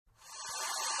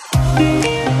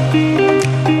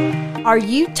Are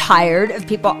you tired of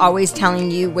people always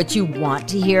telling you what you want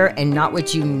to hear and not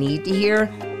what you need to hear?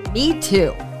 Me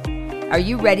too. Are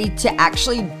you ready to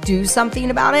actually do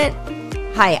something about it?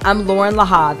 Hi, I'm Lauren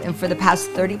LaHave, and for the past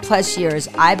 30 plus years,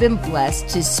 I've been blessed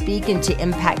to speak and to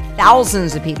impact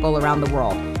thousands of people around the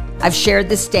world. I've shared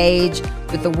the stage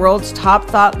with the world's top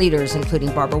thought leaders,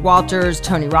 including Barbara Walters,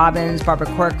 Tony Robbins, Barbara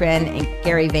Corcoran, and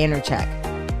Gary Vaynerchuk.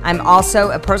 I'm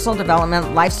also a personal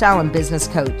development, lifestyle, and business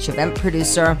coach, event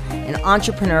producer, and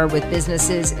entrepreneur with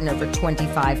businesses in over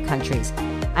 25 countries.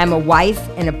 I'm a wife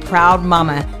and a proud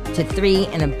mama to 3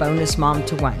 and a bonus mom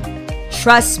to 1.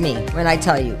 Trust me when I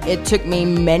tell you, it took me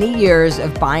many years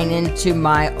of buying into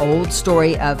my old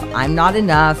story of I'm not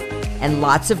enough and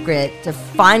lots of grit to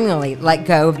finally let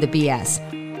go of the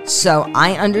BS. So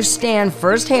I understand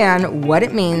firsthand what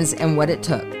it means and what it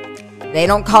took. They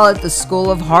don't call it the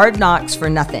School of Hard Knocks for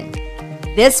nothing.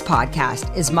 This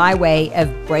podcast is my way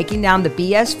of breaking down the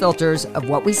BS filters of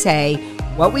what we say,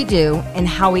 what we do, and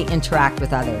how we interact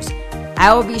with others.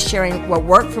 I will be sharing what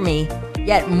worked for me,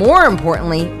 yet more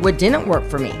importantly, what didn't work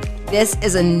for me. This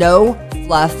is a no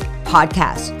fluff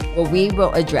podcast where we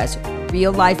will address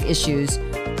real life issues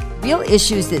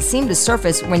that seem to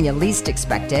surface when you least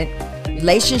expect it,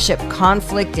 relationship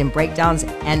conflict and breakdowns,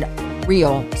 and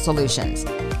real solutions.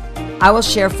 I will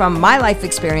share from my life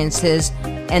experiences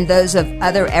and those of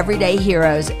other everyday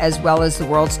heroes, as well as the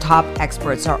world's top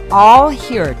experts, are all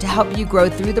here to help you grow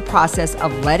through the process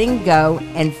of letting go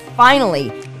and finally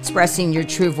expressing your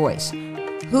true voice,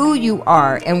 who you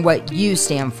are and what you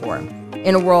stand for.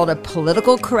 In a world of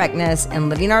political correctness and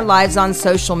living our lives on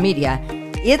social media,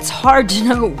 it's hard to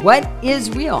know what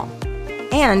is real.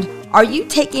 And are you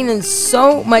taking in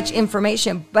so much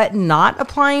information but not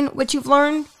applying what you've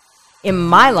learned? In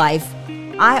my life,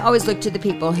 I always look to the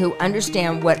people who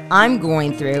understand what I'm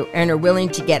going through and are willing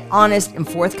to get honest and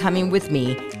forthcoming with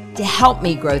me to help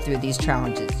me grow through these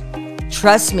challenges.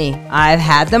 Trust me, I've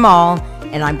had them all,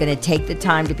 and I'm going to take the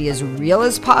time to be as real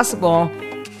as possible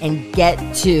and get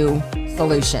to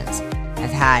solutions.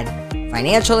 I've had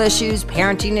financial issues,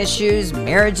 parenting issues,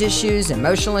 marriage issues,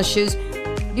 emotional issues.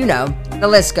 You know, the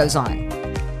list goes on.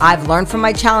 I've learned from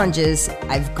my challenges,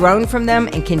 I've grown from them,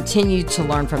 and continue to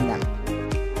learn from them.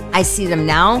 I see them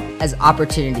now as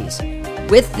opportunities.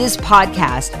 With this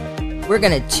podcast, we're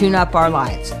going to tune up our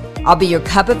lives. I'll be your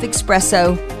cup of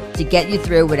espresso to get you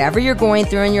through whatever you're going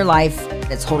through in your life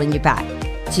that's holding you back,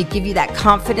 to give you that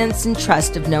confidence and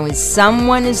trust of knowing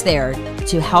someone is there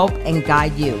to help and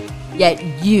guide you, yet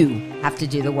you have to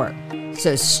do the work.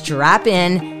 So strap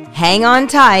in, hang on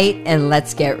tight, and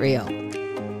let's get real.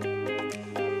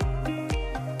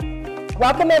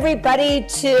 Welcome, everybody,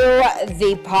 to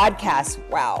the podcast.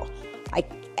 Wow.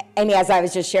 Amy, as I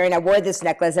was just sharing, I wore this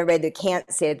necklace. Everybody that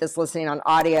can't see it, that's listening on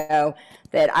audio,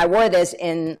 that I wore this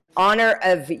in honor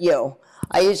of you.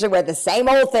 I usually wear the same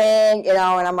old thing, and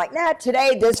I'm like, nah,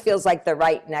 today this feels like the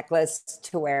right necklace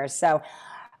to wear. So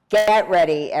get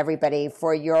ready, everybody,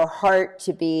 for your heart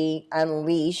to be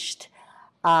unleashed,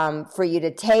 for you to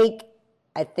take,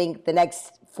 I think, the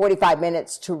next 45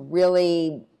 minutes to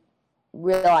really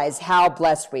realize how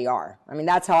blessed we are. I mean,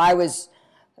 that's how I was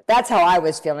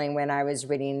feeling when I was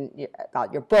reading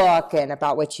about your book and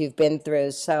about what you've been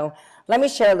through. So let me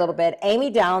share a little bit. Amy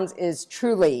Downs is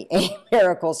truly a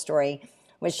miracle story.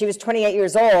 When she was 28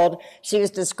 years old, she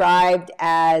was described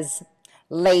as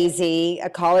lazy, a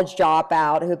college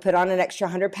dropout who put on an extra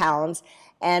 100 pounds.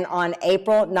 And on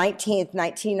April 19th,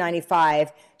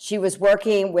 1995, she was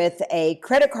working with a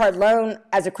credit card loan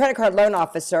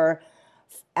officer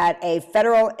at a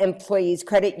federal employees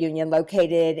credit union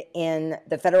located in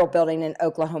the federal building in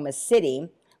Oklahoma City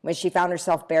when she found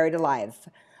herself buried alive,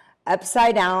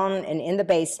 upside down and in the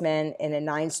basement in a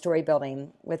 9-story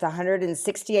building, with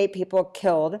 168 people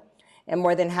killed and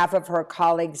more than half of her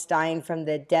colleagues dying from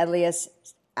the deadliest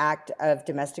act of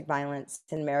domestic violence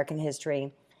in American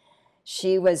history.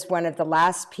 She was one of the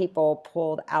last people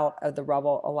pulled out of the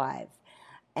rubble alive.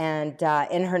 And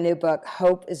in her new book,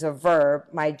 Hope is a Verb,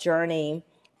 My Journey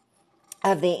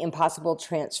of the Impossible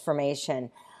Transformation.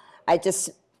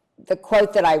 The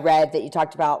quote that I read that you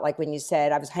talked about, like when you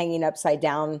said, I was hanging upside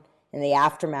down in the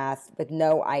aftermath with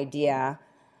no idea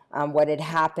what had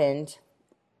happened.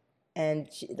 And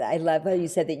I love how you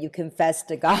said that you confessed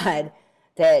to God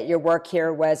that your work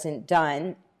here wasn't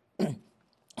done.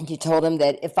 And you told him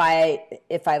that if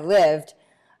I lived,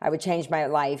 I would change my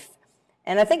life.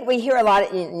 And I think we hear a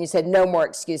lot, and you said no more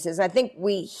excuses. I think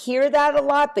we hear that a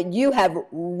lot, but you have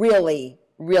really,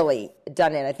 really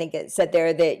done it. I think it said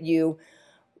there that you,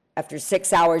 after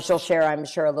 6 hours, you'll share, I'm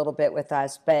sure, a little bit with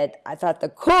us. But I thought the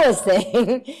coolest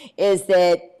thing is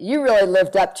that you really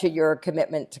lived up to your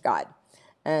commitment to God.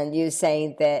 and you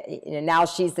saying that now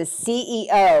she's the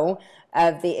CEO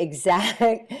of the exact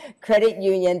credit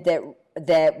union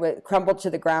that crumbled to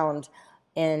the ground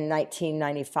in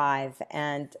 1995.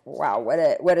 And wow,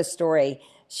 what a story.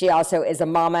 She also is a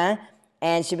mama,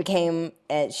 and she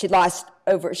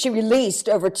released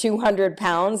over 200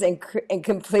 pounds and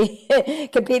competed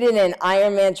in an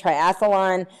Ironman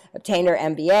triathlon, obtained her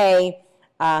MBA.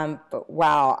 But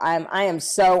wow, I am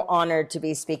so honored to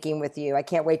be speaking with you. I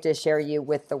can't wait to share you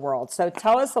with the world. So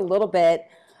tell us a little bit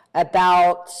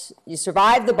about, you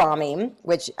survived the bombing,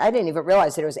 which I didn't even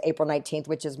realize that it was April 19th,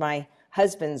 which is my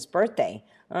husband's birthday.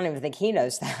 I don't even think he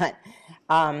knows that.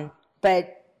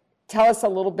 But tell us a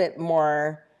little bit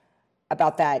more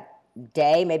about that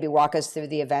day. Maybe walk us through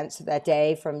the events of that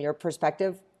day from your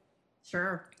perspective.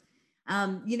 Sure.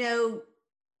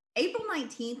 April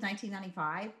 19th,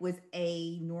 1995 was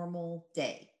a normal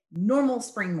day, normal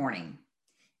spring morning.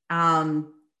 And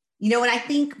I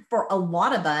think for a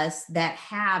lot of us that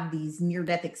have these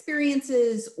near-death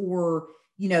experiences, or,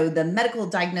 the medical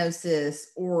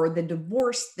diagnosis, or the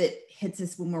divorce that hits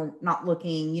us when we're not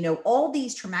looking, all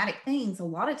these traumatic things a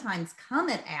lot of times come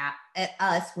at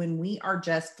us when we are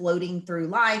just floating through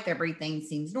life. Everything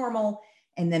seems normal.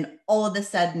 And then all of a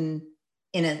sudden,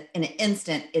 in an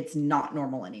instant, it's not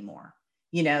normal anymore.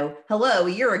 Hello, a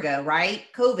year ago, right?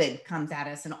 COVID comes at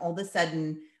us, and all of a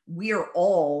sudden we're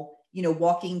all,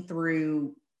 walking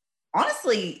through,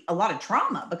 honestly, a lot of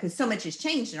trauma, because so much has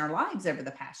changed in our lives over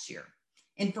the past year.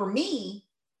 And for me,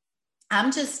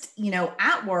 I'm just,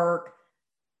 at work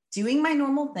doing my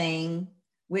normal thing,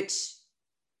 which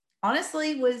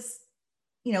honestly was,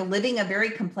 living a very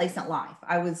complacent life.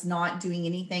 I was not doing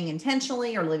anything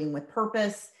intentionally or living with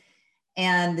purpose.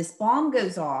 And this bomb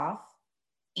goes off.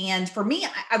 And for me,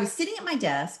 I was sitting at my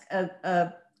desk.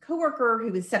 A coworker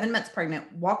who was 7 months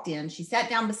pregnant walked in. She sat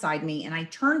down beside me, and I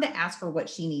turned to ask her what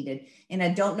she needed. And I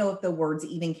don't know if the words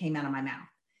even came out of my mouth.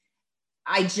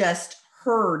 I just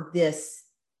heard this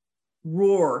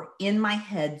roar in my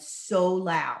head so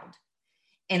loud.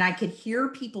 And I could hear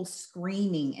people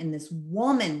screaming. And this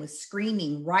woman was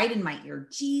screaming right in my ear,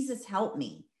 "Jesus, help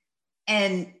me."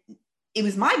 And it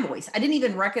was my voice. I didn't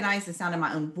even recognize the sound of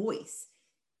my own voice.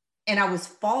 And I was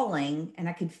falling, and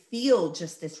I could feel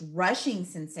just this rushing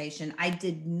sensation. I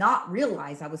did not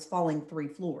realize I was falling 3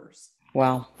 floors.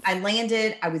 Wow. I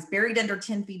landed, I was buried under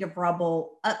 10 feet of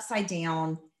rubble, upside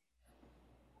down,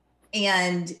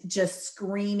 and just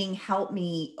screaming, "Help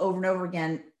me," over and over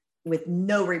again, with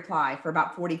no reply for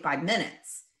about 45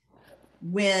 minutes.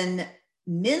 When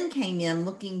men came in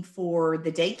looking for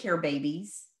the daycare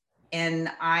babies,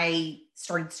 and I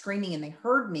started screaming and they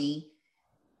heard me,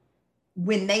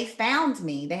 when they found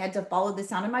me, they had to follow the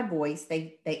sound of my voice.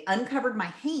 They uncovered my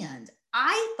hand.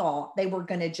 I thought they were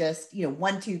going to just,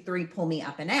 1, 2, 3, pull me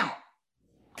up and out.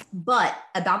 But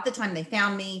about the time they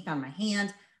found me, found my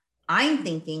hand, I'm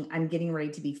thinking I'm getting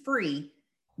ready to be free.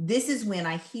 This is when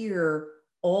I hear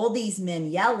all these men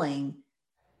yelling,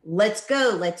 "Let's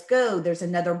go, let's go. There's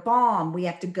another bomb. We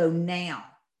have to go now."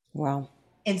 Wow.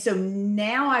 And so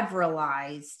now I've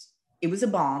realized it was a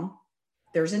bomb.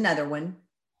 There's another one,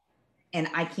 and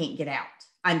I can't get out.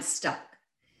 I'm stuck.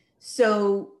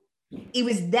 So it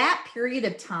was that period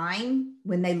of time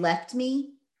when they left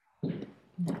me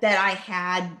that I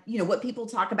had, what people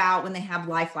talk about when they have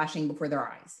life flashing before their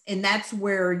eyes. And that's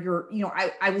where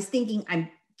I was thinking, I'm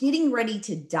getting ready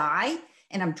to die,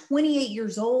 and I'm 28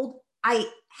 years old.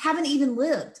 I haven't even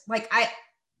lived. Like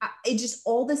it just,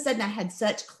 all of a sudden I had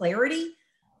such clarity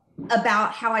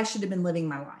about how I should have been living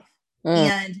my life.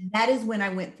 And that is when I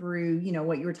went through,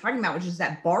 what you were talking about, which is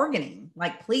that bargaining,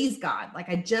 like, please God, like,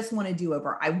 I just want to do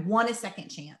over. I want a second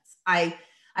chance. I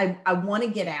want to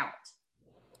get out.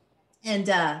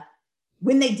 And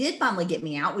when they did finally get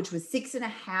me out, which was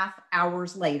 6.5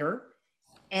 hours later,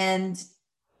 and,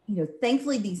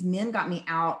 thankfully these men got me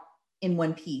out in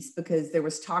one piece, because there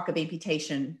was talk of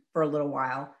amputation for a little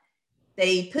while.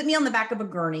 They put me on the back of a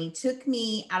gurney, took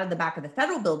me out of the back of the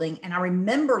federal building. And I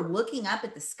remember looking up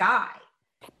at the sky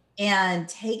and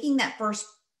taking that first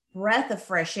breath of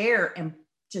fresh air and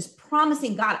just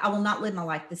promising God, I will not live my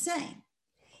life the same.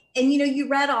 And, you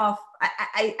read off,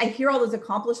 I hear all those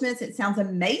accomplishments. It sounds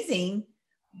amazing,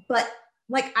 but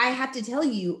like, I have to tell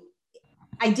you,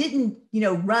 I didn't,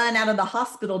 run out of the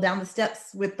hospital down the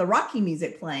steps with the Rocky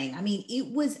music playing. I mean,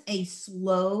 it was a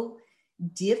slow,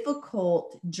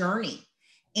 difficult journey.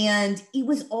 And it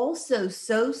was also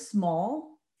so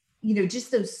small,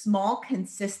 just those small,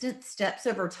 consistent steps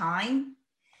over time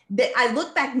that I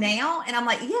look back now and I'm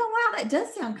like, yeah, wow, that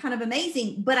does sound kind of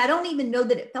amazing. But I don't even know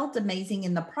that it felt amazing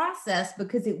in the process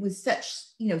because it was such,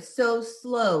 so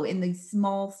slow in these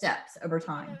small steps over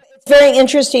time. It's very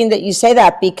interesting that you say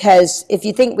that, because if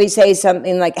you think we say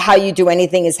something like how you do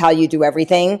anything is how you do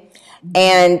everything,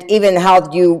 and even how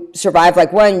you survive,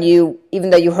 like one, even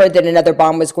though you heard that another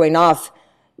bomb was going off,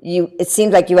 it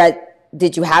seemed like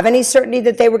did you have any certainty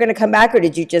that they were going to come back, or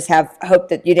did you just have hope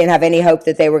that you didn't have any hope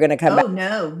that they were going to come back? Oh,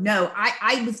 no.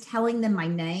 I was telling them my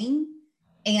name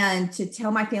and to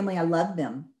tell my family I loved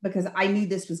them because I knew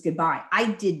this was goodbye.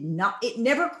 It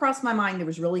never crossed my mind there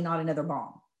was really not another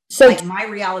bomb. So like my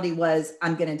reality was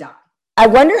I'm going to die. I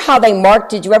wonder how they marked.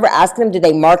 Did you ever ask them, did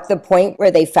they mark the point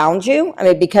where they found you? I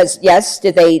mean, because yes,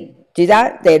 did they do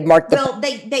that? They had marked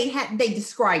they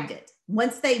described it.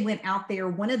 Once they went out there,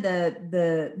 one of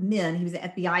the men, he was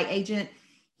an FBI agent,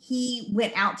 he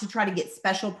went out to try to get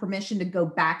special permission to go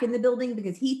back in the building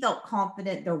because he felt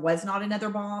confident there was not another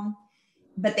bomb,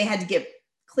 but they had to get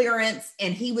clearance,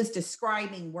 and he was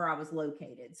describing where I was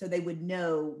located so they would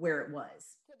know where it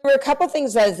was. There were a couple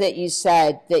things that you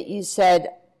said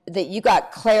that you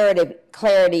got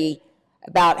clarity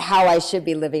about how I should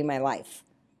be living my life.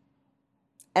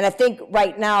 And I think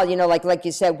right now, like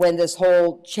you said, when this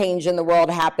whole change in the world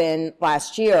happened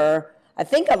last year, I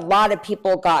think a lot of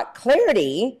people got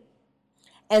clarity,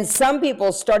 and some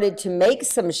people started to make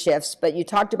some shifts, but you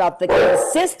talked about the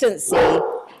consistency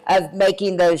of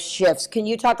making those shifts. Can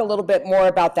you talk a little bit more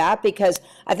about that? Because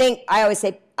I always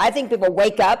say, I think people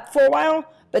wake up for a while,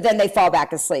 but then they fall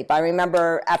back asleep. I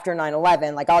remember after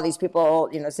 9/11, like all these people,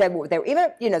 said what they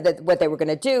were, what they were going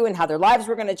to do and how their lives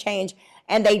were going to change,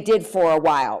 and they did for a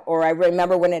while. Or I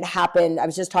remember when it happened, I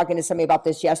was just talking to somebody about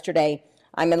this yesterday.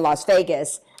 I'm in Las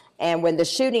Vegas, and when the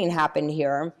shooting happened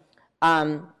here,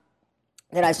 then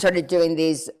I started doing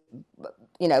these,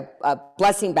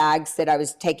 blessing bags that I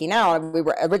was taking out. We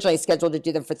were originally scheduled to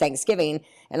do them for Thanksgiving,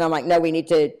 and I'm like, no, we need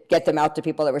to get them out to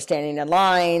people that were standing in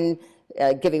line,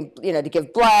 to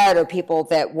give blood, or people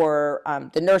that were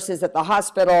the nurses at the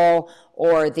hospital,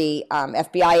 or the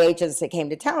FBI agents that came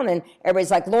to town. And everybody's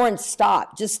like, Lauren,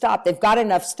 just stop. They've got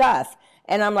enough stuff.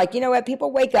 And I'm like, you know what?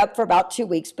 People wake up for about 2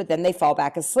 weeks, but then they fall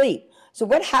back asleep. So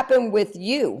what happened with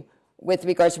you with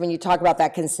regards to when you talk about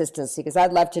that consistency? Because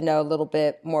I'd love to know a little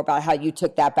bit more about how you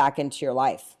took that back into your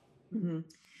life. Mm-hmm.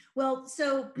 Well,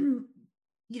 so,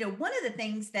 one of the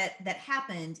things that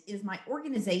happened is my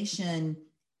organization,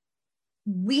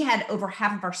 we had over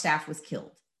half of our staff was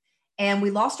killed, and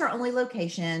we lost our only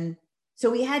location.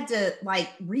 So we had to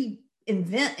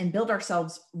reinvent and build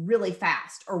ourselves really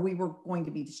fast, or we were going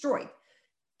to be destroyed.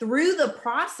 Through the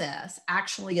process,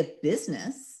 actually, of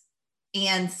business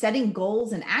and setting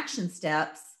goals and action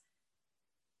steps,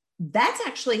 that's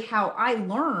actually how I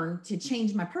learned to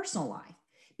change my personal life,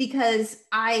 because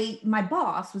my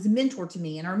boss was a mentor to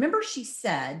me. And I remember she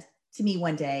said to me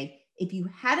one day, if you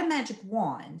had a magic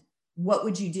wand, what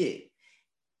would you do?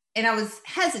 And I was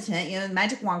hesitant, the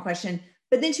magic wand question,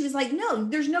 but then she was like, no,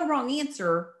 there's no wrong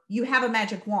answer. You have a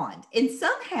magic wand. And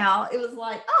somehow it was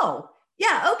like, oh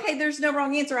yeah, okay, there's no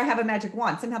wrong answer. I have a magic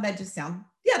wand. Somehow that just sounds,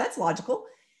 yeah, that's logical.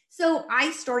 So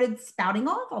I started spouting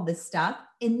off all this stuff.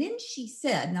 And then she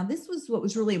said, now this was what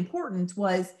was really important,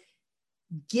 was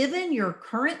given your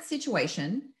current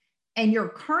situation and your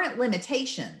current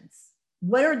limitations,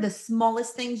 what are the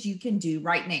smallest things you can do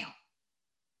right now?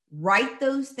 Write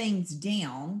those things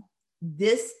down.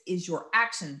 This is your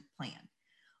action plan.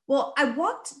 Well, I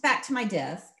walked back to my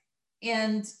desk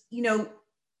and,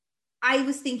 I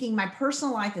was thinking my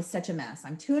personal life is such a mess.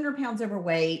 I'm 200 pounds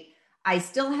overweight. I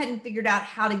still hadn't figured out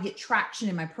how to get traction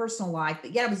in my personal life,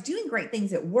 but yet I was doing great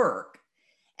things at work.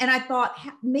 And I thought,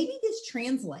 maybe this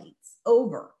translates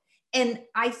over. And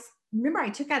I remember I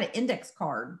took out an index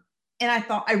card, and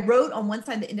I wrote on one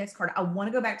side of the index card, I want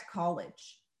to go back to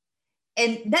college.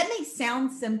 And that may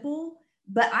sound simple,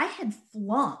 but I had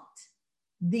flunked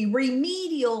the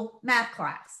remedial math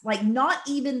class, like not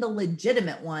even the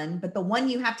legitimate one, but the one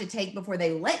you have to take before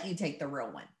they let you take the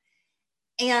real one.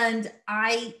 And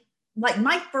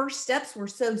my first steps were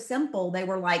so simple. They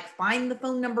were like, find the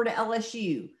phone number to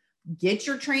LSU, get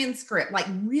your transcript, like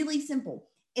really simple.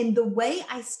 And the way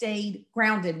I stayed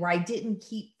grounded, where I didn't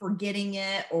keep forgetting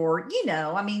it, or,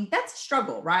 that's a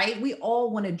struggle, right? We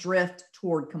all want to drift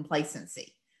toward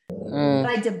complacency. But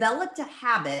I developed a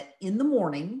habit in the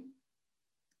morning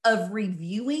of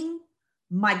reviewing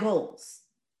my goals,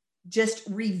 just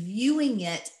reviewing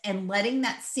it and letting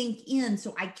that sink in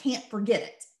so I can't forget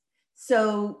it.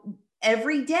 So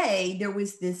every day there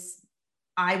was this,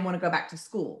 I want to go back to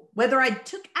school. Whether I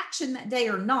took action that day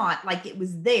or not, like it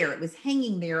was there, it was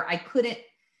hanging there. I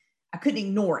I couldn't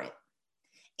ignore it.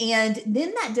 And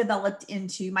then that developed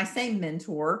into my same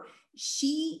mentor.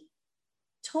 She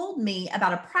told me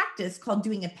about a practice called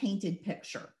doing a painted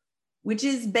picture, which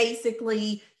is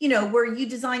basically, where you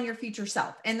design your future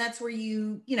self. And that's where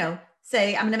you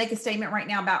say, I'm going to make a statement right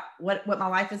now about what my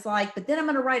life is like, but then I'm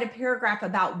going to write a paragraph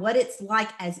about what it's like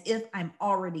as if I'm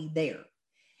already there.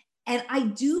 And I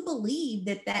do believe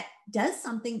that does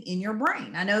something in your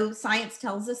brain. I know science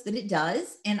tells us that it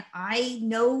does. And I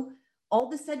know all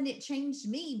of a sudden it changed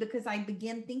me because I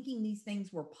began thinking these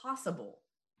things were possible.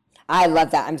 I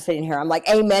love that. I'm sitting here. I'm like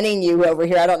amening you over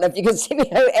here. I don't know if you can see me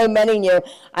amening you.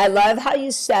 I love how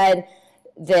you said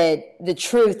that the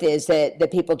truth is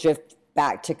that people drift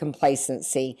back to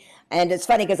complacency. And it's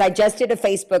funny because I just did a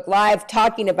Facebook Live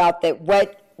talking about that.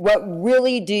 What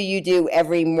really do you do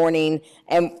every morning?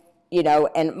 And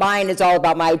and mine is all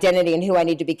about my identity and who I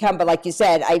need to become. But like you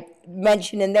said, I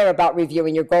mentioned in there about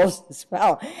reviewing your goals as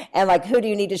well. And like, who do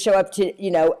you need to show up to,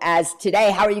 as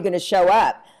today? How are you going to show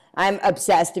up? I'm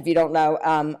obsessed, if you don't know.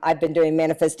 I've been doing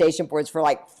manifestation boards for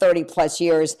like 30 plus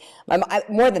years.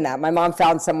 More than that. My mom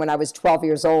found some when I was 12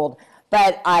 years old.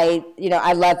 But I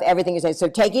love everything you say. So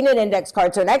taking an index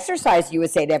card. So an exercise you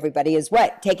would say to everybody is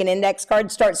what? Take an index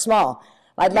card, start small.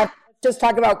 I'd love to just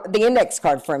talk about the index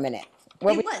card for a minute. So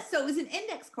it was an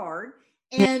index card.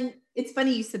 And it's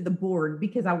funny you said the board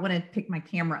because I want to pick my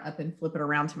camera up and flip it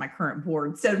around to my current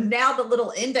board. So now the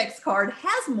little index card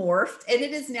has morphed and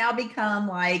it has now become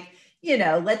like,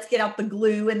 let's get out the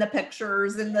glue and the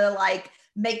pictures and the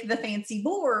make the fancy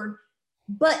board.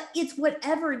 But it's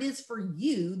whatever it is for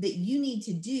you that you need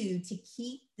to do to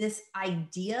keep this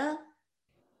idea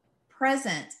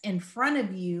present in front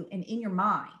of you and in your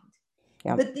mind.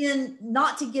 Yeah. But then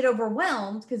not to get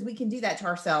overwhelmed, because we can do that to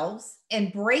ourselves,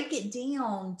 and break it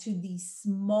down to the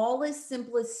smallest,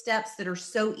 simplest steps that are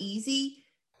so easy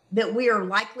that we are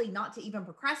likely not to even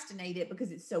procrastinate it because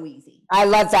it's so easy. I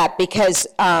love that because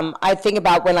I think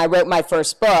about when I wrote my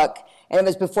first book, and it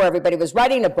was before everybody was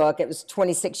writing a book. It was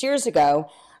 26 years ago.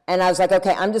 And I was like,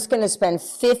 okay, I'm just going to spend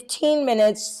 15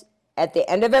 minutes at the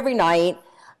end of every night.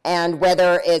 And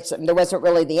whether there wasn't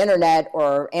really the internet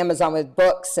or Amazon with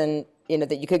books and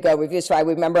that you could go review. So I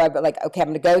remember I'd be like, okay, I'm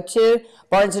going to go to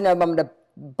Barnes & Noble. I'm going to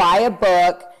buy a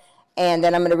book, and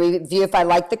then I'm going to review if I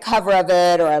like the cover of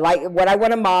it, or I like what I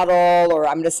want to model, or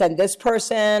I'm going to send this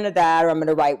person that, or I'm going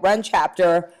to write one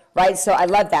chapter, right? So I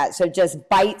love that. So just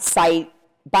bite-sized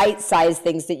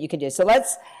things that you can do. So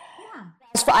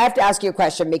I have to ask you a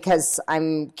question because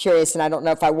I'm curious, and I don't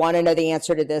know if I want to know the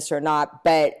answer to this or not,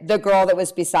 but the girl that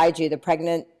was beside you, the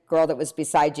pregnant girl that was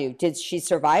beside you, did she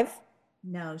survive?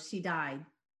 No, she died.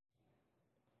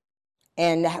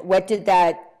 And what did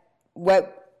that, I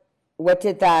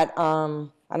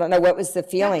don't know, what was the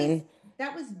feeling?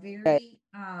 That was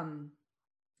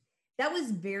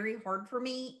very hard for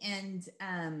me.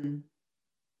 And,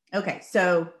 okay,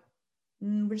 so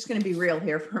we're just going to be real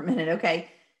here for a minute. Okay.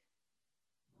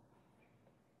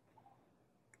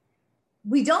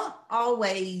 We don't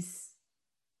always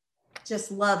just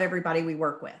love everybody we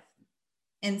work with.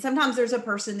 And sometimes there's a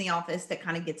person in the office that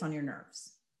kind of gets on your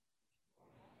nerves.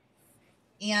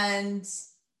 And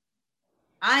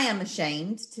I am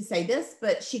ashamed to say this,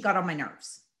 but she got on my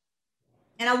nerves.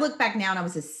 And I look back now and I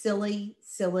was a silly,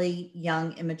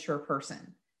 young, immature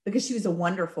person because she was a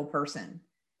wonderful person.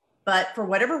 But for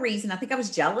whatever reason, I think I was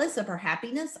jealous of her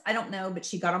happiness. I don't know, but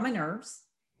she got on my nerves.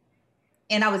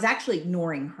 And I was actually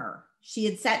ignoring her. She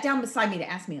had sat down beside me to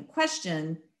ask me a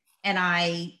question, and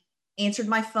I answered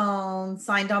my phone,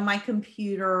 signed on my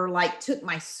computer, took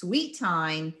my sweet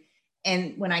time.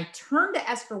 And when I turned to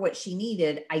ask her what she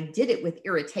needed, I did it with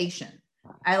irritation.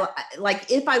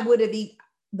 If I would have,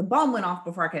 the bomb went off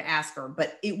before I could ask her,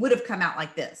 but it would have come out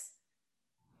like this.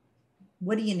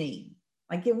 What do you need?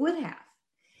 It would have.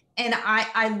 And I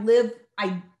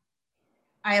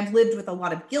have lived with a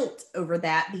lot of guilt over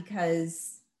that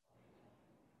because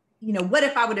what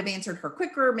if I would have answered her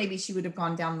quicker? Maybe she would have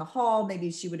gone down the hall.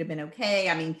 Maybe she would have been okay.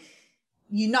 I mean,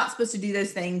 you're not supposed to do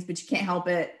those things, but you can't help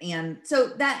it. And so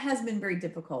that has been very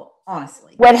difficult,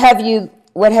 honestly. What have you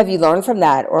learned from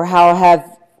that? Or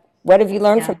what have you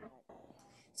learned from that?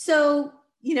 So,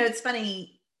 it's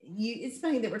funny. It's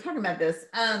funny that we're talking about this.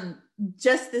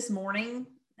 Just this morning,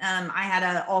 I had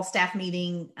an all staff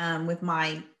meeting with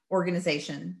my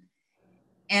organization,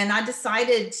 and I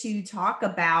decided to talk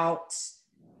about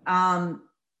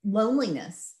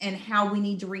loneliness and how we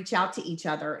need to reach out to each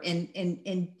other. And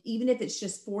even if it's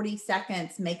just 40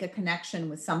 seconds, make a connection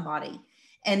with somebody,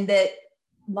 and that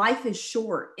life is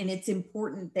short and it's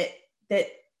important that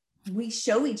we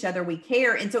show each other we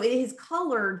care. And so it has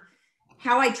colored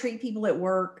how I treat people at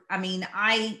work. I mean,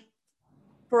 I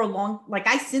for a long, like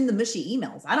I send the mushy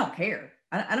emails. I don't care.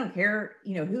 I don't care,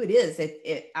 who it is.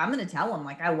 I'm going to tell them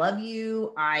like, I love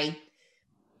you. I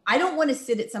don't want to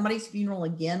sit at somebody's funeral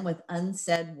again with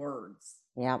unsaid words.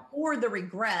 Yeah. Or the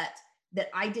regret that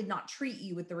I did not treat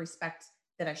you with the respect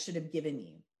that I should have given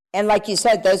you. And like you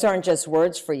said, those aren't just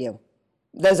words for you.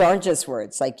 Those aren't just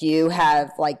words. Like you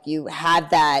had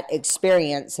that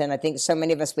experience. And I think so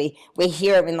many of us, we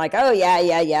hear it and like, oh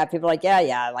yeah. People are like,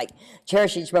 yeah, like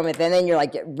cherish each moment. And then you're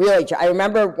like, really, I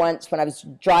remember once when I was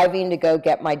driving to go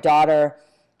get my daughter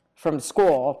from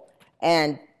school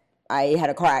and I had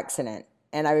a car accident.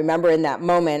 And I remember in that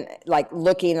moment, like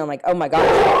looking, I'm like, oh my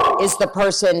gosh, is the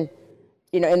person,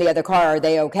 in the other car, are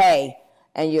they okay?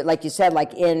 And you, like you said,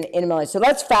 like in a million. So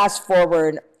let's fast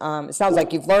forward. It sounds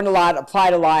like you've learned a lot,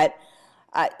 applied a lot.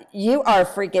 You are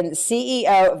freaking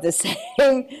CEO of the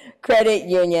same credit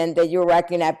union that you were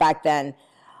working at back then.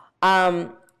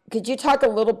 Could you talk a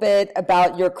little bit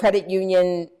about your credit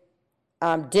union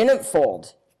didn't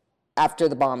fold after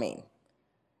the bombing?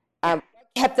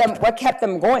 What kept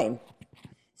them going?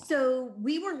 So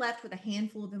we were left with a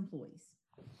handful of employees.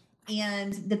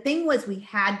 And the thing was, we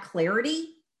had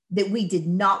clarity that we did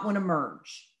not want to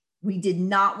merge. We did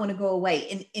not want to go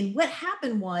away. And what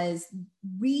happened was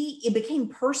it became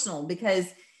personal because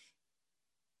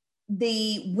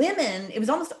the women, it was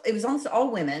almost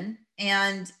all women.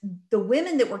 And the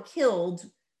women that were killed,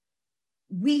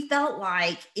 we felt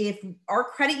like if our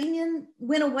credit union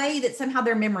went away, that somehow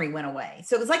their memory went away.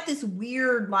 So it was like this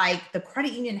weird, like the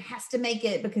credit union has to make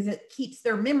it because it keeps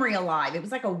their memory alive. It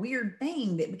was like a weird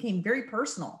thing that became very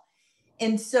personal.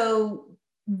 And so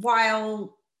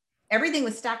while everything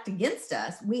was stacked against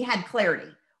us, we had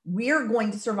clarity. We're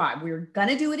going to survive. We're going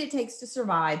to do what it takes to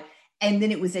survive. And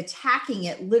then it was attacking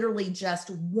it literally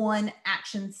just one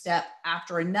action step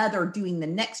after another, doing the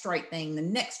next right thing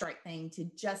to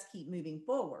just keep moving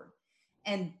forward.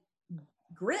 And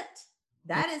grit,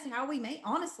 that is how we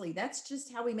honestly, that's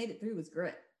just how we made it through, was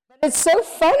grit. It's so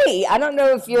funny. I don't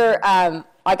know if you're,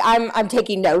 I'm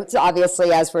taking notes,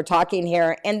 obviously, as we're talking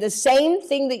here. And the same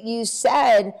thing that you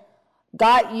said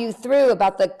got you through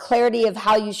about the clarity of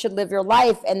how you should live your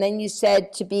life. And then you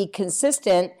said to be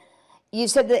consistent. You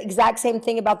said the exact same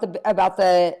thing about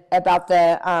the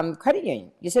credit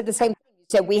union. You said the same thing. You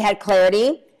said we had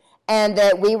clarity and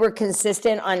that we were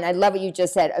consistent on, I love what you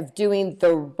just said, of doing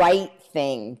the right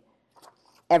thing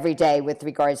every day with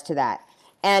regards to that.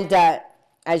 And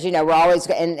as you know, we're always,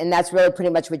 and that's really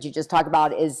pretty much what you just talked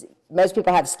about, is most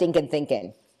people have stinking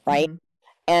thinking, right? Mm-hmm.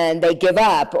 And they give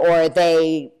up, or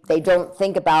they don't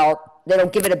think about, they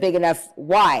don't give it a big enough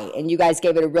why. And you guys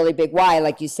gave it a really big why,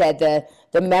 like you said,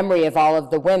 the memory of all of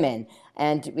the women.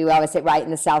 And we always say, right in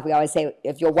the South, we always say,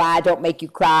 if your why don't make you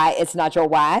cry, it's not your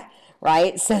why,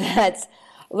 right? So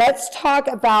let's talk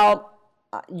about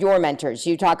your mentors.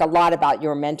 You talk a lot about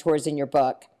your mentors in your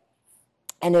book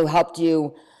and who helped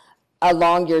you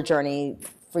along your journey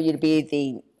for you to be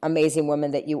the amazing woman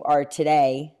that you are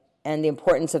today, and the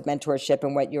importance of mentorship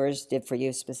and what yours did for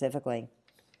you specifically.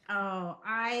 Oh,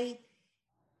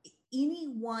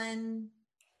 anyone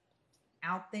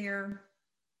out there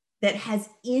that has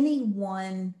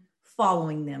anyone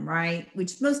following them, right?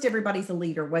 Which most everybody's a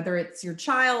leader, whether it's your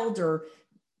child or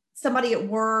somebody at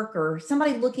work or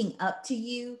somebody looking up to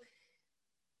you.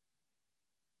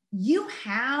 You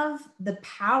have the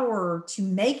power to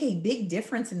make a big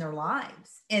difference in their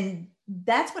lives. And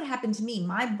that's what happened to me.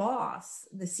 My boss,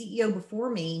 the CEO before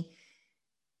me,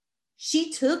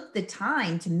 she took the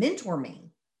time to mentor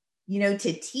me, to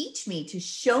teach me, to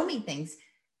show me things.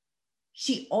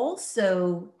 She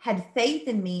also had faith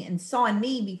in me and saw in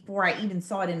me before I even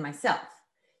saw it in myself.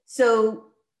 So,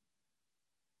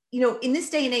 in this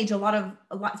day and age, a lot,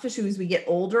 especially as we get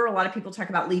older, a lot of people talk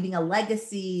about leaving a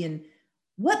legacy, and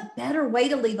what better way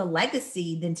to leave a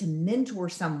legacy than to mentor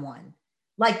someone?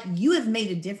 Like, you have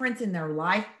made a difference in their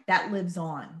life that lives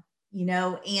on,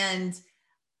 and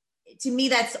to me,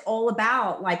 that's all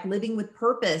about like living with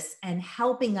purpose and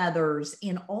helping others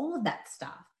and all of that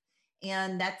stuff.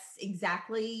 And that's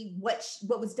exactly what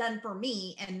was done for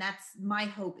me. And that's my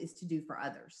hope is to do for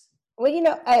others. Well,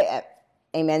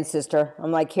 amen, sister.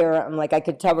 I'm like, I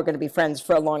could tell we're going to be friends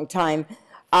for a long time.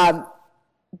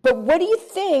 But what do you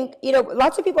think?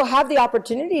 Lots of people have the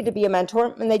opportunity to be a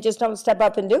mentor and they just don't step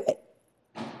up and do it.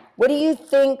 What do you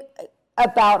think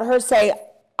about her say,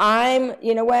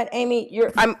 you know what, Amy,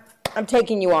 I'm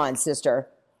taking you on, sister.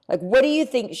 Like, what do you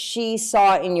think she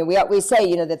saw in you? We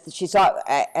say, that she saw,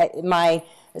 my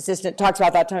assistant talks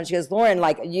about that time. She goes, Lauren,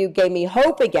 like, you gave me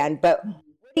hope again. But what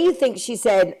do you think she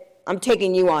said, I'm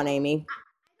taking you on,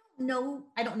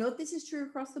 I don't know if this is true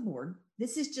across the board.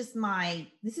 This is just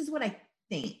this is what I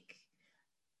think.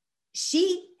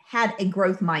 She had a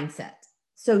growth mindset.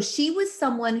 So she was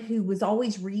someone who was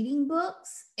always reading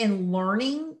books and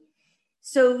learning.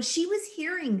 So she was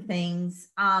hearing things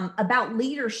about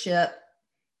leadership,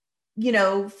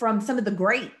 from some of the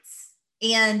greats.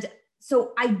 And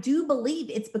so I do believe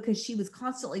it's because she was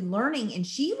constantly learning, and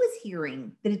she was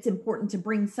hearing that it's important to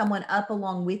bring someone up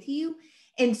along with you.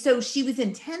 And so she was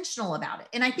intentional about it.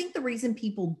 And I think the reason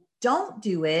people don't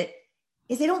do it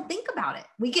is they don't think about it.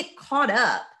 We get caught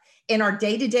up in our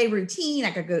day-to-day routine.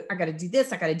 I got to do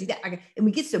this. I got to do that. And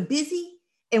we get so busy,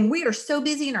 and we are so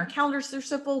busy, and our calendars are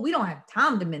so full. We don't have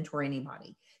time to mentor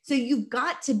anybody. So you've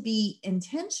got to be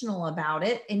intentional about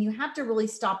it. And you have to really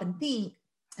stop and think.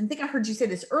 I think I heard you say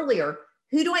this earlier.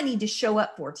 Who do I need to show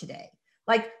up for today?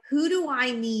 Like, who do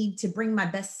I need to bring my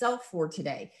best self for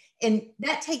today? And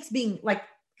that takes being like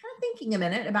kind of thinking a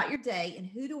minute about your day and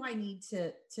who do I need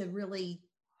to really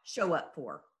show up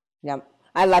for? Yep.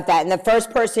 I love that. And the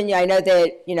first person, I know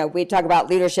that, we talk about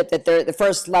leadership, that the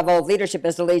first level of leadership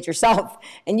is to lead yourself.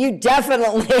 And you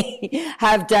definitely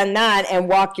have done that and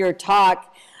walk your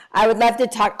talk. I would love to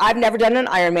talk. I've never done an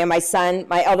Ironman.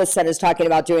 My eldest son is talking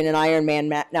about doing an Ironman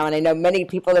now. And I know many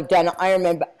people have done an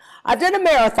Ironman, but I've done a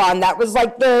marathon. That was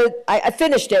like I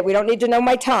finished it. We don't need to know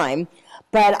my time,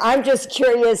 but I'm just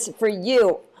curious for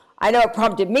you. I know it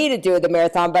prompted me to do the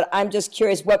marathon, but I'm just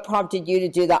curious what prompted you to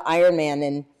do the Ironman,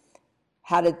 and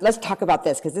let's talk about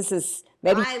this, because this is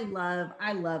maybe. I love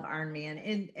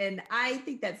Ironman, and I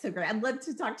think that's so great. I'd love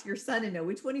to talk to your son and know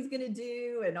which one he's going to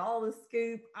do and all the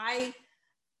scoop.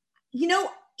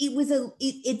 It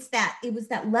was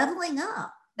that leveling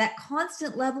up, that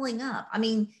constant leveling up. I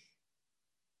mean,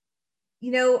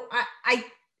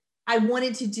 I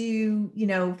wanted to do,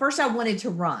 first I wanted to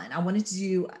run. I wanted to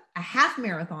do a half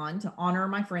marathon to honor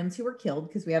my friends who were killed,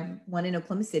 because we have one in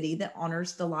Oklahoma City that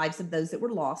honors the lives of those that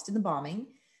were lost in the bombing.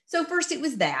 So first it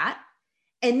was that.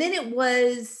 And then it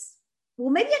was, well,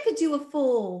 maybe I could do a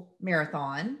full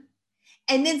marathon.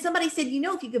 And then somebody said,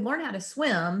 if you could learn how to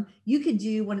swim, you could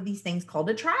do one of these things called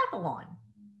a triathlon.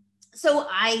 So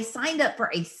I signed up for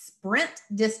a sprint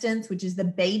distance, which is the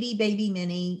baby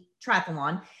mini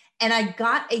triathlon. And I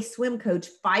got a swim coach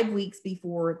 5 weeks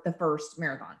before the first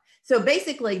marathon. So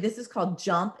basically, this is called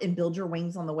jump and build your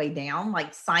wings on the way down,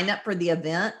 like sign up for the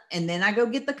event and then I go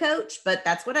get the coach, but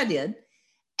that's what I did.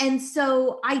 And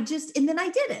so and then I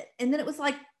did it. And then it was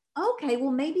like, okay,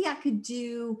 well, maybe I could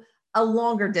do a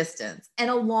longer distance and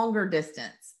a longer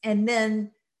distance. And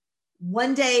then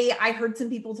one day I heard some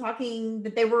people talking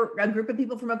that they were a group of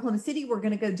people from Oklahoma City were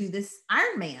going to go do this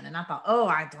Ironman. And I thought, oh,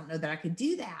 I don't know that I could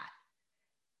do that.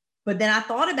 But then I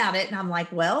thought about it and I'm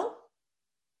like, well,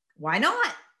 why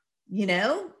not?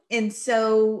 And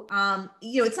so,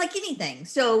 it's like anything.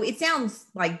 So it sounds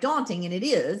like daunting, and it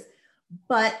is,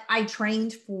 but I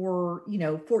trained for,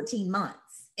 14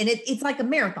 months, and it's like a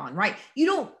marathon, right? You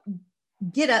don't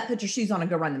get up, put your shoes on and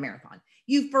go run the marathon.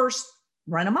 You first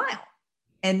run a mile,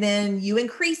 and then you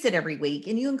increase it every week,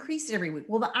 and you increase it every week.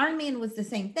 Well, the Ironman was the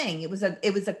same thing. It was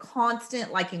a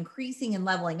constant, like, increasing and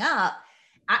leveling up.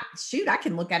 I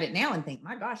can look at it now and think,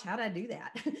 my gosh, how did I do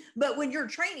that? But when you're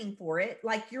training for it,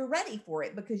 like, you're ready for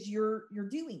it because you're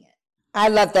doing it. I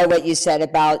love that, what you said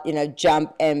about,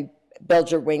 jump and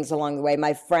build your wings along the way.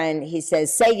 My friend, he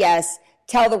says, say yes,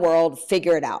 tell the world,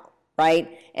 figure it out.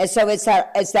 Right. And so it's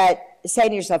that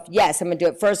saying to yourself, yes, I'm going to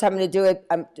do it. First, I'm going to do it.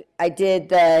 I did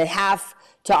the half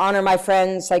to honor my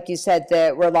friends, like you said,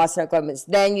 that were lost in Oklahoma.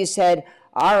 Then you said,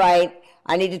 all right,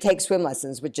 I need to take swim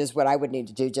lessons, which is what I would need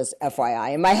to do, just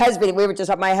FYI. And my husband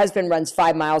runs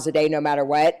 5 miles a day, no matter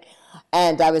what.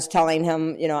 And I was telling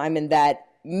him, I'm in that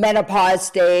menopause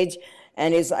stage,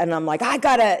 and I'm like, I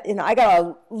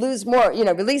gotta lose more,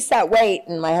 release that weight.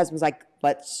 And my husband's like,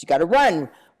 you gotta run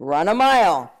a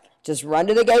mile, just run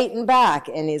to the gate and back.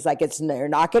 And he's like, it's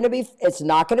not going to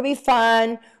be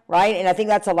fun. Right. And I think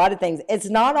that's a lot of things. It's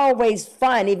not always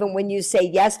fun, even when you say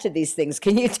yes to these things.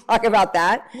 Can you talk about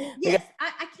that? Yes,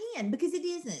 I can, because it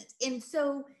isn't. And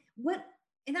so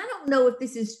and I don't know if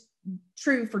this is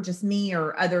true for just me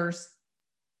or others.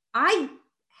 I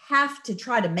have to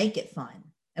try to make it fun.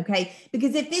 Okay.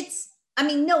 Because if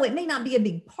no, it may not be a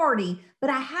big party, but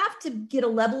I have to get a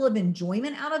level of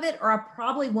enjoyment out of it, or I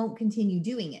probably won't continue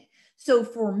doing it. So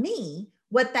for me,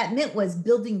 what that meant was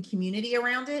building community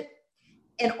around it.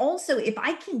 And also, if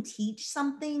I can teach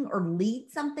something or lead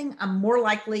something, I'm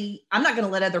not going to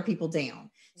let other people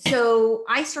down. So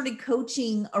I started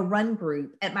coaching a run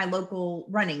group at my local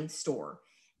running store.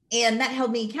 And that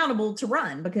held me accountable to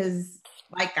run, because,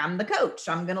 like, I'm the coach,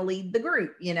 I'm going to lead the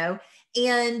group,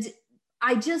 and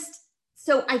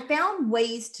I found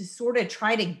ways to sort of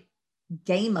try to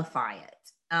gamify it.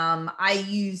 I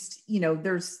used,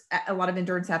 there's a lot of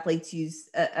endurance athletes use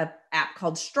a app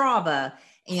called Strava.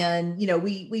 And,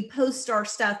 we post our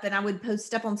stuff, and I would post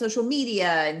stuff on social media.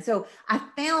 And so I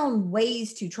found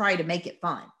ways to try to make it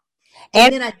fun.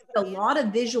 And then I did a lot of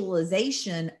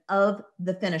visualization of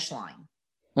the finish line.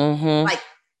 Like,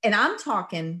 and I'm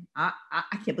talking, I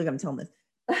can't believe I'm telling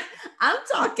this. I'm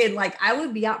talking like I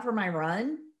would be out for my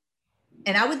run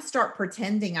and I would start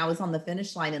pretending I was on the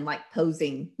finish line and like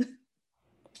posing,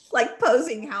 like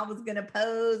posing how I was going to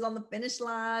pose on the finish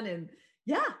line. And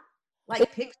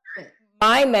like picture it.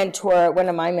 My mentor, one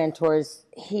of my mentors,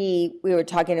 we were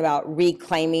talking about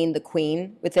reclaiming the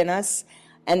queen within us.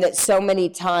 And that so many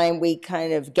times we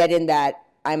kind of get in that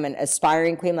I'm an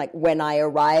aspiring queen, like when I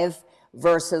arrive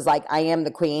versus like I am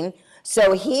the queen.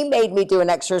 So he made me do an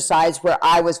exercise where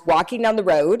I was walking down the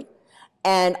road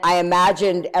and I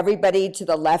imagined everybody to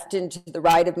the left and to the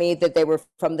right of me that they were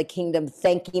from the kingdom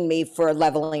thanking me for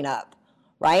leveling up,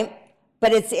 right?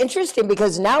 But it's interesting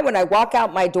because now when I walk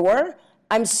out my door,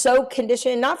 I'm so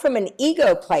conditioned, not from an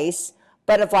ego place,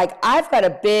 but of like, I've got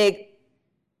a big,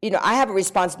 I have a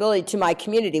responsibility to my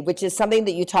community, which is something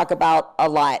that you talk about a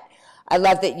lot. I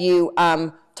love that you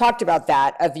talked about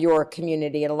that, of your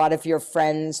community and a lot of your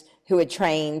friends who had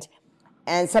trained,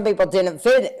 and some people didn't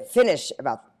finish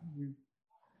about them.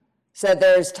 So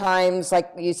there's times, like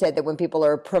you said, that when people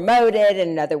are promoted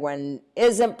and another one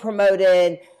isn't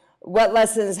promoted. What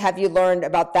lessons have you learned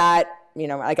about that?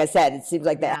 Like I said, it seems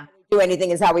like that do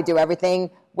anything is how we do everything.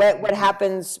 What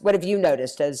happens? What have you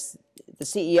noticed as the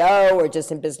CEO or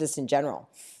just in business in general?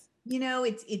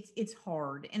 It's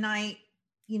hard. And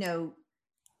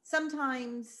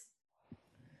sometimes,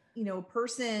 a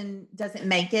person doesn't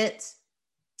make it,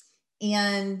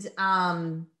 and,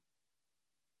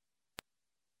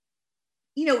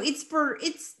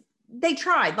 they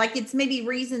tried, like it's maybe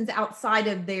reasons outside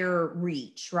of their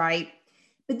reach. Right.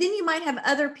 But then you might have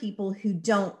other people who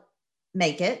don't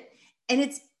make it, and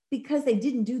it's because they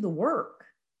didn't do the work.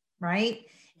 Right.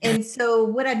 And so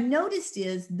what I've noticed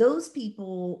is those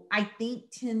people, I think,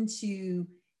 tend to,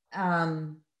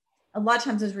 a lot of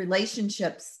times those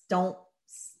relationships don't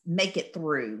make it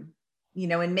through,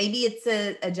 and maybe it's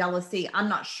a jealousy. I'm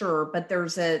not sure, but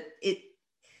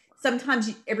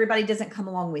sometimes everybody doesn't come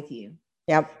along with you.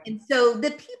 Yep. And so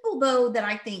the people though, that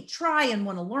I think try and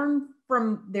want to learn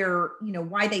from their,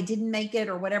 why they didn't make it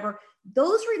or whatever,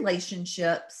 those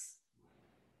relationships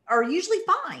are usually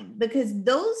fine, because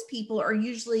those people are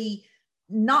usually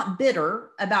not bitter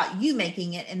about you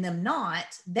making it and them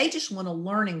not. They just want to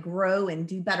learn and grow and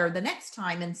do better the next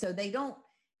time. And so they don't,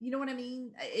 you know what I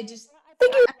mean?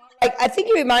 I think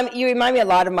you remind me a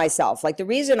lot of myself. Like the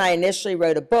reason I initially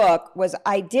wrote a book was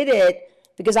I did it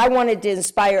because I wanted to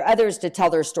inspire others to tell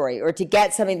their story or to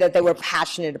get something that they were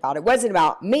passionate about. It wasn't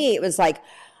about me. It was like,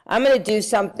 I'm going to do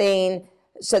something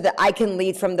so that I can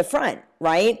lead from the front,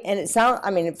 right? And it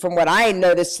from what I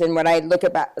noticed and what I look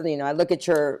at, I look at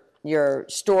your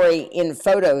story in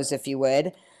photos, if you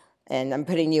would, and I'm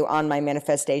putting you on my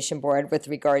manifestation board with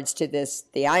regards to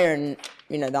the Iron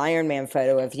Man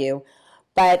photo of you.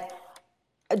 But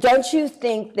don't you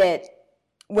think that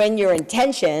when your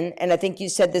intention, and I think you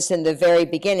said this in the very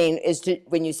beginning,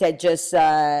 when you said just,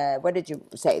 what did you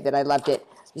say that I loved it?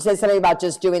 You said something about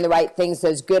just doing the right things,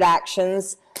 those good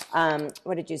actions.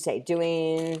 What did you say?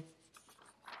 You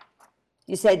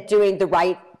said doing the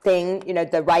right thing,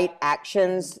 the right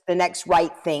actions, the next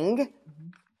right thing. Mm-hmm.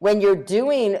 When you're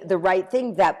doing the right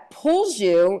thing, that pulls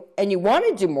you and you want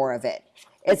to do more of it.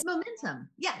 It's momentum.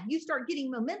 Yeah, you start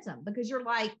getting momentum because you're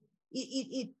like,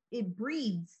 it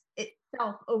breeds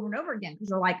itself over and over again, because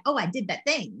you're like, oh, I did that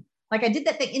thing. Like I did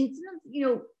that thing. And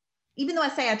sometimes, even though I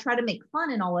say I try to make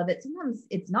fun and all of it, sometimes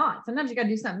it's not. Sometimes you got to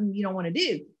do something you don't want to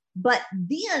do. But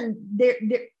then there,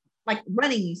 like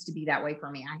running used to be that way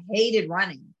for me. I hated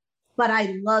running, but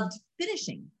I loved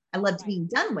finishing. I loved being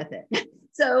done with it.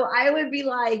 So I would be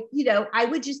like, I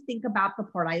would just think about the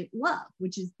part I love,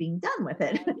 which is being done with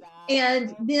it.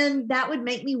 And then that would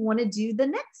make me want to do the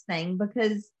next thing,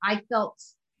 because I felt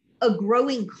a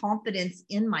growing confidence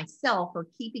in myself for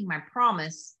keeping my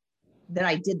promise that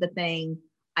I did the thing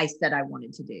I said I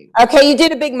wanted to do. Okay, you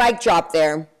did a big mic drop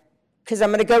there, because I'm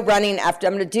going to go running after.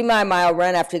 I'm going to do my mile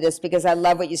run after this, because I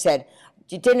love what you said.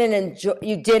 You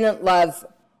didn't love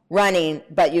running,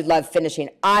 but you love finishing.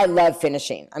 I love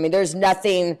finishing. I mean, there's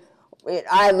nothing.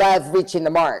 I love reaching the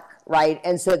mark, right?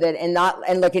 And so that,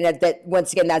 and looking at that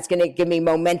once again, that's going to give me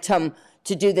momentum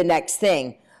to do the next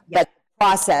thing. Yeah. But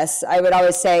process, I would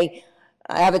always say,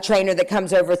 I have a trainer that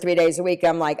comes over 3 days a week.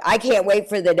 I'm like, I can't wait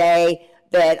for the day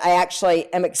that I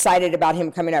actually am excited about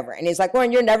him coming over. And he's like,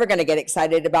 Lauren, you're never going to get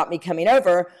excited about me coming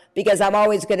over because I'm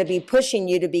always going to be pushing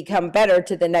you to become better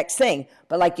to the next thing.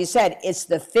 But like you said, it's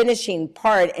the finishing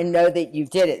part and know that you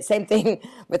did it. Same thing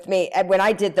with me. When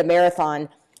I did the marathon,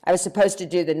 I was supposed to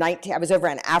do the 19, I was over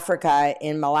in Africa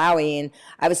in Malawi, and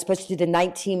I was supposed to do the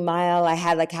 19 mile. I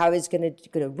had like how I was going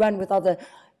to run with all the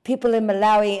people in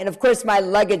Malawi. And of course my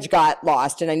luggage got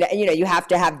lost. And you have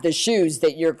to have the shoes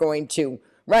that you're going to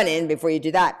run in before you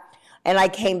do that. And I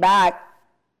came back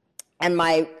and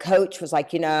my coach was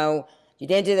like, you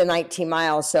didn't do the 19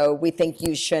 miles, so we think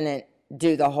you shouldn't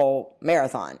do the whole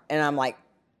marathon. And I'm like,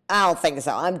 I don't think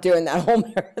so. I'm doing that whole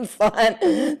marathon.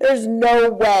 There's no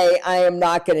way I am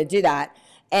not going to do that.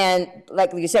 And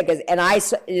like you said, and I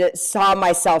saw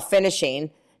myself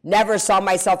finishing, never saw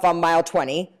myself on mile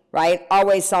 20, right?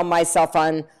 Always saw myself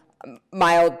on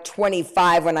mile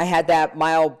 25 when I had that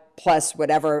mile plus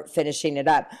whatever finishing it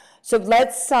up. So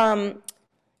let's,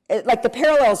 like the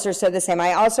parallels are so the same.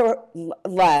 I also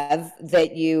love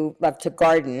that you love to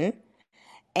garden.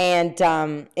 And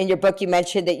in your book, you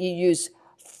mentioned that you use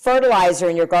fertilizer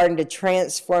in your garden to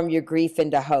transform your grief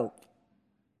into hope.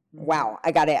 Wow.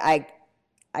 I got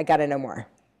to know more.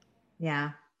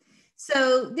 Yeah.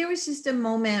 So there was just a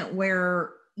moment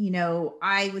where,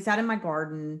 I was out in my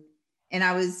garden and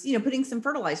I was, putting some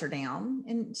fertilizer down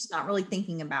and just not really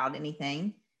thinking about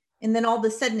anything. And then all of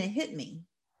a sudden it hit me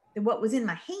that what was in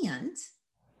my hand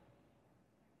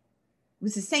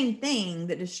was the same thing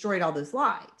that destroyed all those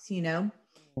lives,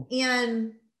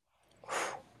 And,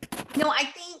 I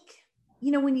think,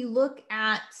 when you look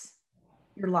at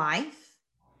your life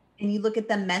and you look at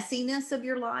the messiness of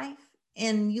your life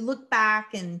and you look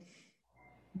back and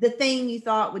the thing you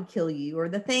thought would kill you or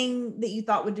the thing that you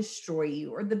thought would destroy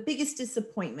you or the biggest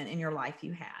disappointment in your life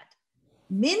you had,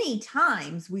 many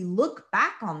times we look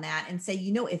back on that and say,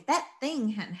 if that thing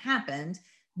hadn't happened,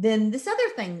 then this other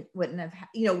thing wouldn't have,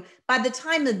 by the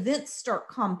time events start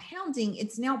compounding,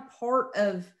 it's now part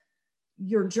of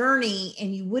your journey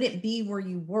and you wouldn't be where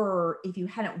you were if you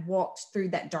hadn't walked through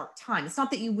that dark time. It's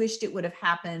not that you wished it would have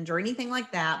happened or anything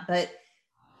like that, but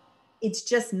it's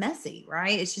just messy,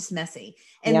 right? It's just messy.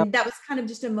 And that was kind of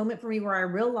just a moment for me where I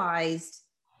realized,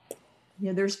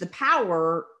 there's the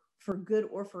power for good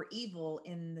or for evil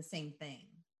in the same thing.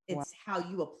 It's how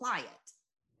you apply it.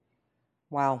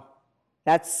 Wow.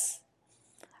 That's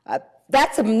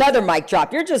another mic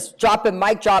drop. You're just dropping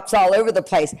mic drops all over the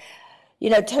place.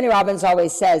 Tony Robbins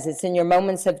always says it's in your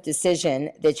moments of decision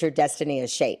that your destiny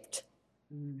is shaped.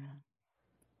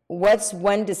 What's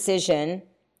one decision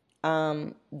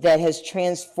that has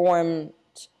transformed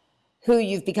who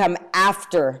you've become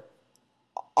after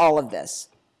all of this?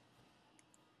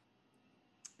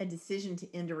 A decision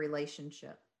to end a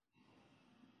relationship.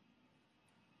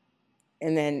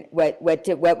 And then what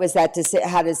was that decision?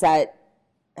 How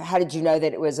did you know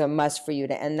that it was a must for you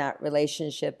to end that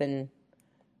relationship? And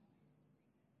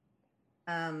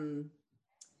I'm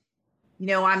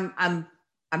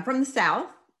from the South,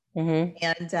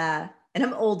 and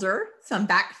I'm older, so I'm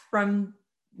back from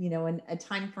in a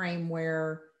time frame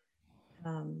where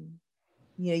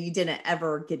you didn't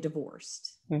ever get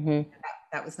divorced.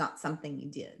 That was not something you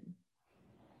did,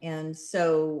 and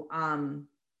so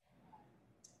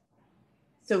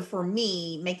for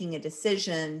me, making a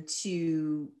decision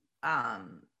to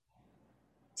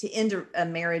end a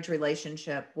marriage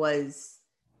relationship was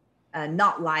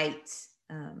not light.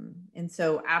 And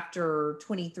so after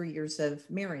 23 years of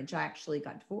marriage, I actually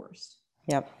got divorced.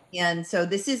 Yep. And so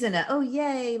this isn't a, oh,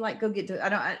 yay, like go get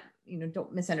to,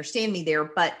 don't misunderstand me there,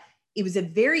 but it was a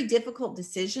very difficult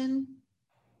decision,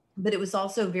 but it was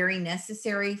also very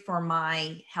necessary for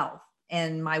my health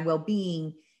and my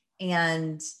well-being.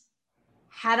 And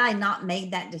had I not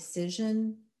made that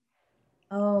decision,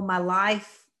 my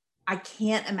life, I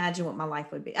can't imagine what my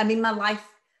life would be. I mean, my life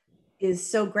is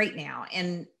so great now.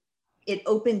 And it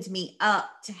opened me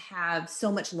up to have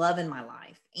so much love in my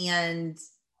life. And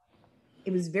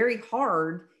it was very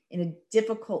hard and a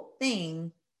difficult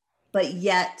thing, but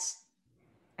yet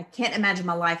I can't imagine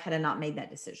my life had I not made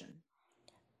that decision.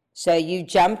 So you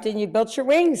jumped and you built your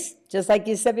wings, just like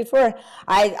you said before.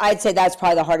 I'd say that's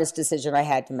probably the hardest decision I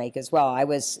had to make as well. I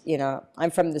was, I'm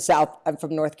from the South, I'm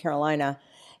from North Carolina.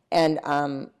 And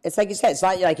it's like you said, it's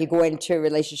not like you go into a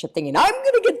relationship thinking, I'm going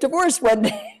to get divorced one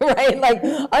day, right? Like,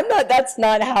 that's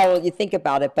not how you think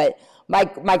about it. But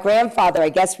my grandfather, I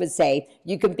guess, would say,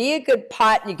 you can be a good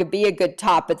pot and you can be a good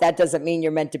top, but that doesn't mean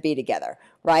you're meant to be together,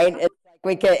 right? It's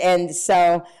like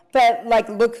but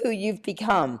look who you've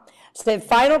become. So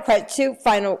two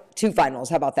finals,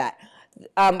 how about that?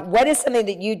 What is something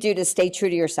that you do to stay true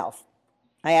to yourself?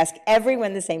 I ask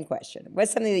everyone the same question.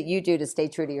 What's something that you do to stay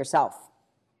true to yourself?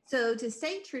 So to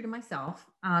stay true to myself,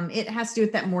 it has to do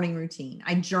with that morning routine.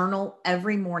 I journal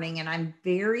every morning, and I'm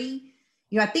very,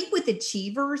 I think with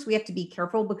achievers, we have to be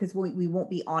careful because we won't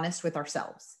be honest with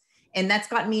ourselves. And that's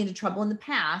gotten me into trouble in the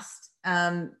past.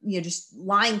 Just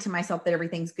lying to myself that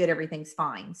everything's good, everything's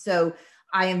fine. So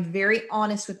I am very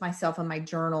honest with myself in my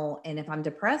journal. And if I'm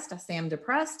depressed, I say I'm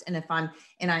depressed. And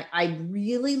I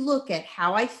really look at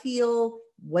how I feel,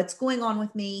 what's going on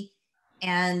with me.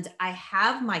 And I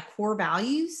have my core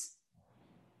values,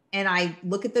 and I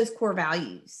look at those core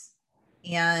values,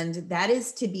 and that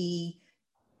is to be,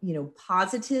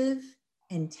 positive,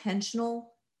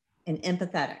 intentional, and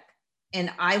empathetic.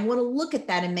 And I want to look at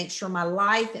that and make sure my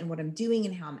life and what I'm doing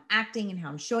and how I'm acting and how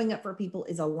I'm showing up for people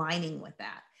is aligning with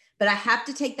that. But I have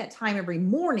to take that time every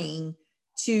morning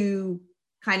to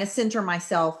kind of center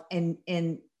myself and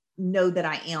know that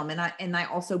I am. And I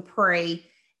also pray.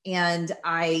 And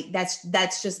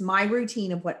that's just my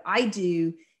routine of what I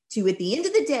do to, at the end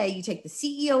of the day, you take the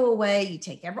CEO away, you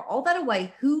take all that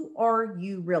away. Who are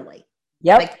you really?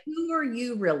 Yep. Like, who are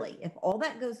you really? If all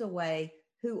that goes away,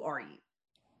 who are you?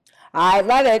 I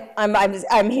love it.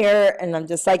 I'm here, and I'm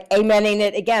just like amening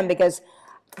it again, because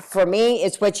for me,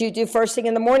 it's what you do first thing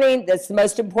in the morning. That's the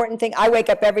most important thing. I wake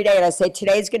up every day and I say,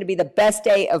 today's going to be the best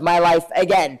day of my life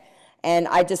again. And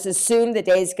I just assume the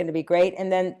day is going to be great.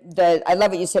 And then I love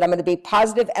what you said. I'm going to be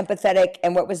positive, empathetic,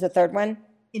 and what was the third one?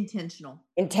 Intentional.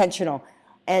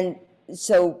 And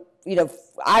so,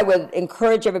 I would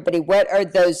encourage everybody, what are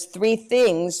those three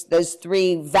things, those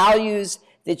three values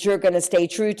that you're going to stay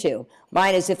true to?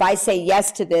 Mine is, if I say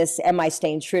yes to this, am I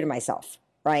staying true to myself,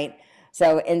 right?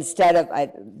 So instead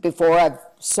of, before I've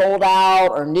sold out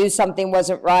or knew something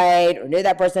wasn't right or knew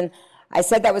that person, I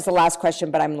said that was the last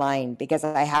question, but I'm lying, because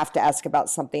I have to ask about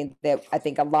something that I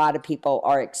think a lot of people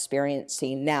are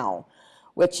experiencing now,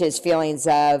 which is feelings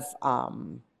of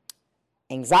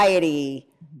anxiety,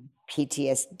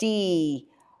 PTSD,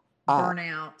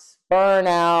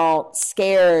 burnout,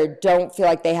 scared, don't feel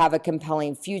like they have a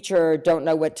compelling future, don't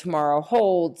know what tomorrow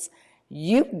holds.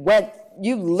 You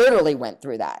literally went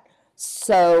through that.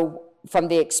 So from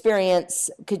the experience,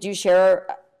 could you share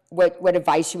what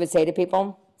advice you would say to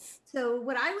people? So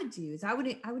what I would do is I would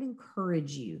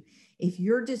encourage you, if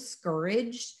you're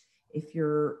discouraged, if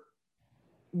you're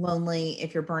lonely,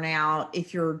 if you're burnout,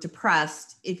 if you're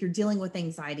depressed, if you're dealing with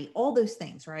anxiety, all those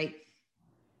things, right?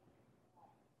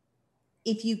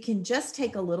 If you can just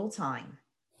take a little time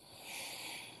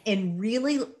and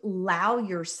really allow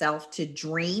yourself to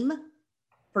dream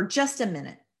for just a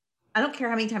minute. I don't care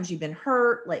how many times you've been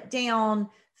hurt, let down,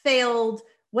 failed,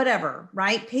 whatever,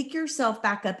 right? Pick yourself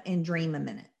back up and dream a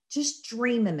minute. Just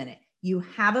dream a minute. You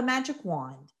have a magic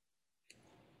wand.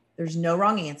 There's no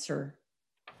wrong answer.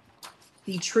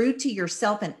 Be true to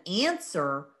yourself and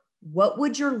answer, what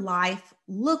would your life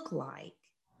look like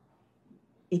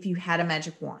if you had a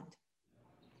magic wand?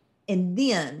 And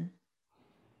then,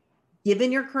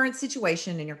 given your current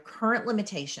situation and your current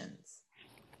limitations,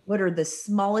 what are the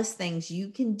smallest things you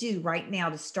can do right now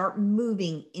to start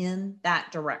moving in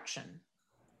that direction?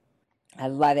 I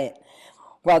love it.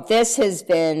 Well, this has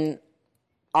been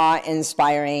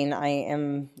awe-inspiring. I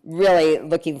am really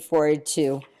looking forward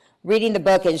to reading the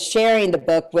book and sharing the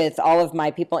book with all of my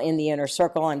people in the inner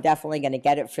circle. I'm definitely going to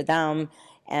get it for them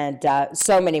and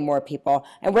so many more people.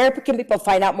 And where can people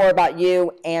find out more about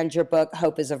you and your book,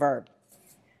 Hope is a Verb?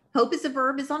 Hope is a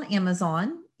Verb is on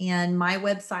Amazon, and my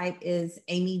website is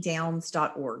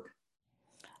amydowns.org.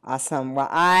 Awesome. Well,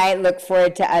 I look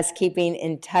forward to us keeping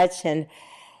in touch, and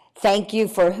thank you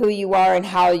for who you are and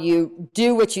how you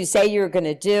do what you say you're going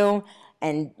to do,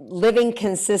 and living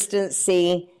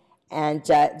consistency, and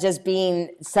just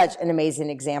being such an amazing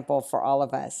example for all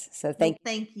of us. So thank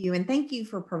you. And thank you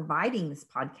for providing this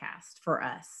podcast for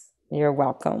us. You're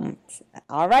welcome.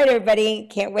 All right, everybody.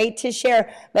 Can't wait to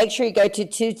share. Make sure you go to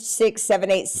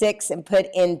 26786 and put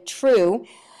in true,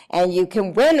 and you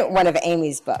can win one of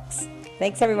Amy's books.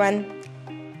 Thanks, everyone.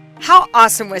 How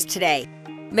awesome was today?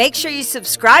 Make sure you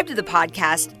subscribe to the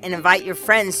podcast and invite your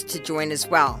friends to join as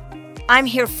well. I'm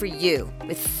here for you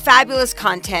with fabulous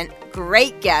content,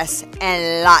 great guests,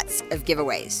 and lots of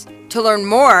giveaways. To learn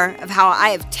more of how I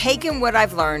have taken what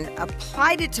I've learned,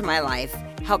 applied it to my life,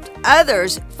 helped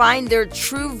others find their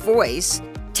true voice,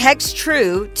 text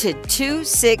TRUE to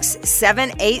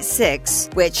 26786,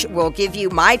 which will give you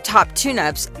my top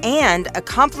tune-ups and a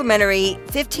complimentary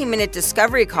 15-minute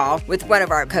discovery call with one of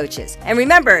our coaches. And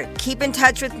remember, keep in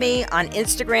touch with me on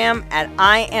Instagram at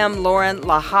I am Lauren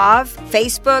Lahav,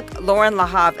 Facebook, Lauren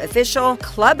Lahav Official,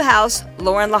 Clubhouse,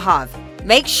 Lauren Lahav.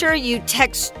 Make sure you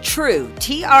text TRUE,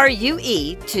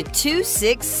 TRUE, to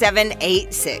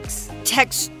 26786.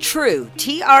 Text TRUE,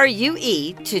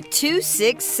 TRUE, to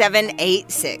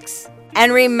 26786.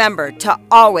 And remember to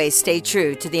always stay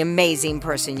true to the amazing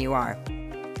person you are.